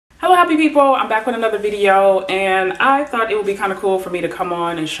happy people, I'm back with another video, and I thought it would be kind of cool for me to come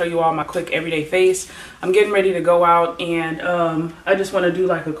on and show you all my quick everyday face. I'm getting ready to go out, and I just want to do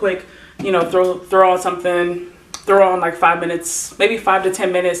like a quick, you know, throw on something, throw on like 5 minutes, maybe 5 to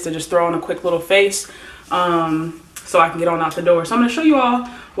 10 minutes to just throw on a quick little face, so I can get on out the door. So I'm going to show you all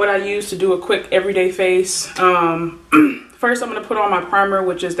what I use to do a quick everyday face. First, I'm going to put on my primer,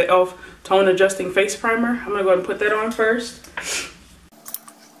 which is the e.l.f. Tone Adjusting Face Primer. I'm going to go ahead and put that on first.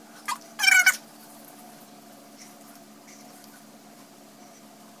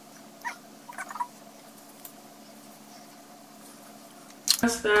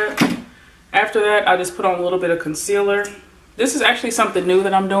 That's that. After that, I just put on a little bit of concealer. This is actually something new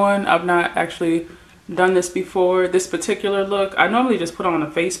that I'm doing. I've not actually done this before, this particular look. I normally just put on a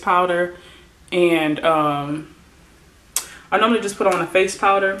face powder, and I normally just put on a face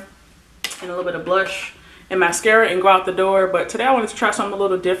powder and a little bit of blush and mascara and go out the door. But today I wanted to try something a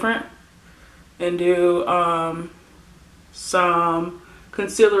little different and do some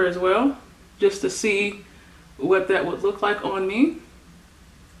concealer as well, just to see what that would look like on me.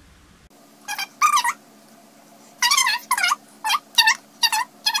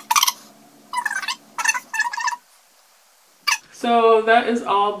 So that is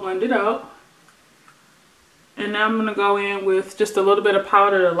all blended out. And now I'm going to go in with just a little bit of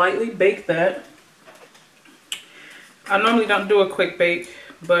powder to lightly bake that. I normally don't do a quick bake,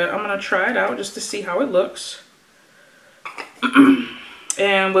 but I'm going to try it out just to see how it looks.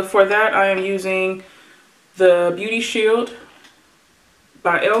 And for that, I am using the Beauty Shield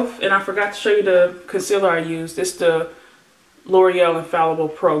by e.l.f. And I forgot to show you the concealer I used. It's the L'Oreal Infallible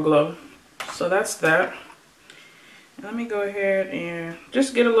Pro Glow. So that's that. Let me go ahead and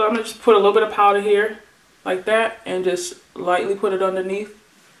just get a little, I'm going to just put a little bit of powder here, like that, and just lightly put it underneath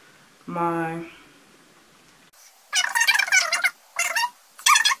my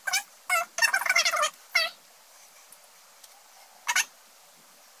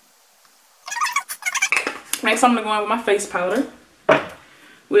next. I'm going to go in with my face powder,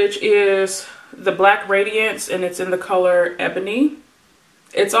 which is the Black Radiance, and it's in the color Ebony.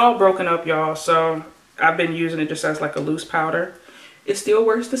 It's all broken up, y'all, so I've been using it just as like a loose powder. It still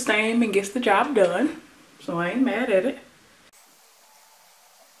works the same and gets the job done, so I ain't mad at it.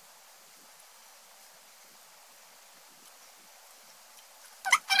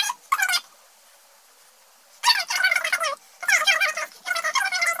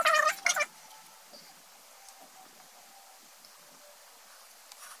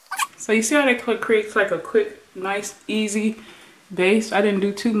 So you see how that creates like a quick, nice, easy base. I didn't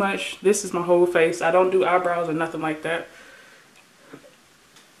do too much. This is my whole face. I don't do eyebrows or nothing like that.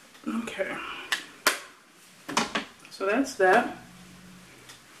 Okay. So that's that.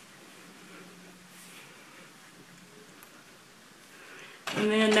 And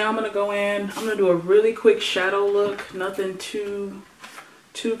then now I'm going to go in. I'm going to do a really quick shadow look. Nothing too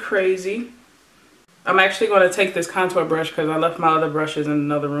crazy. I'm actually going to take this contour brush because I left my other brushes in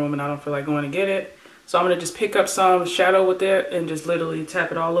another room and I don't feel like going to get it. So I'm going to just pick up some shadow with it and just literally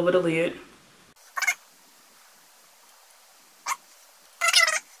tap it all over the lid.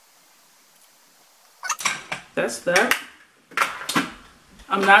 That's that.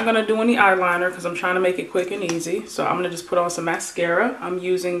 I'm not going to do any eyeliner because I'm trying to make it quick and easy. So I'm going to just put on some mascara. I'm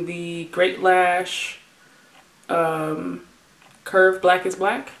using the Great Lash Curve Black is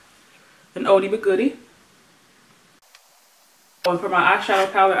Black, an oldie but goodie. And for my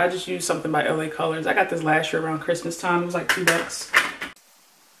eyeshadow palette, I just used something by LA Colors. I got this last year around Christmas time. It was like $2.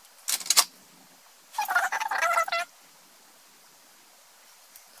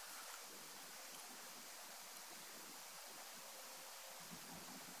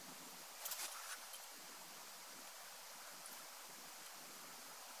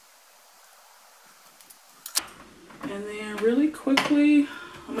 And then really quickly,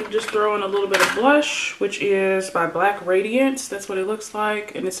 I'm going to just throw in a little bit of blush, which is by Black Radiance. That's what it looks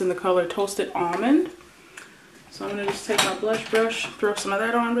like. And it's in the color Toasted Almond. So I'm going to just take my blush brush, throw some of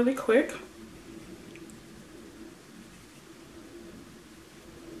that on really quick.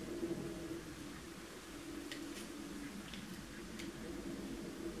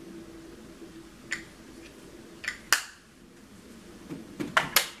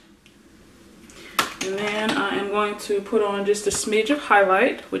 And then I am going to put on just a smidge of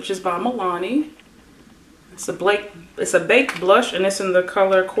highlight, which is by Milani. It's a baked blush, and it's in the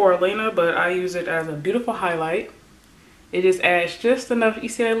color Coralina, but I use it as a beautiful highlight. It just adds just enough. You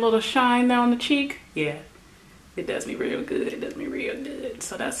see that little shine there on the cheek? Yeah, it does me real good. It does me real good.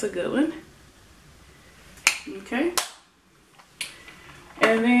 So that's a good one. Okay.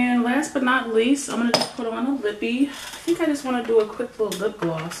 And then last but not least, I'm gonna just put on a lippy. I think I just wanna do a quick little lip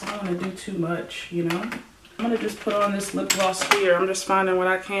gloss. I don't wanna do too much, you know? I'm gonna just put on this lip gloss here. I'm just finding what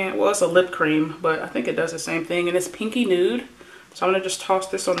I can. Well, it's a lip cream, but I think it does the same thing. And it's pinky nude. So I'm gonna just toss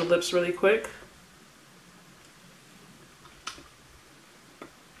this on the lips really quick.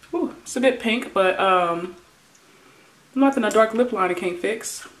 Ooh, it's a bit pink, but nothing a dark lip liner can't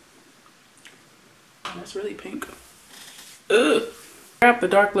fix. That's really pink. Ugh. Grab the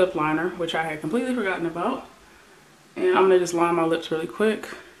dark lip liner, which I had completely forgotten about. And I'm gonna just line my lips really quick,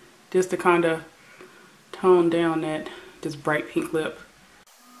 just to kind of tone down that this bright pink lip.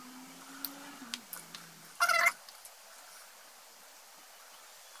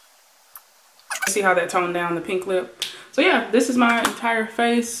 See how that toned down the pink lip? So yeah, this is my entire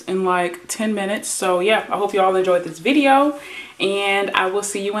face in like 10 minutes. So yeah, I hope you all enjoyed this video, and I will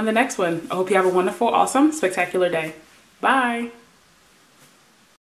see you in the next one. I hope you have a wonderful, awesome, spectacular day. Bye.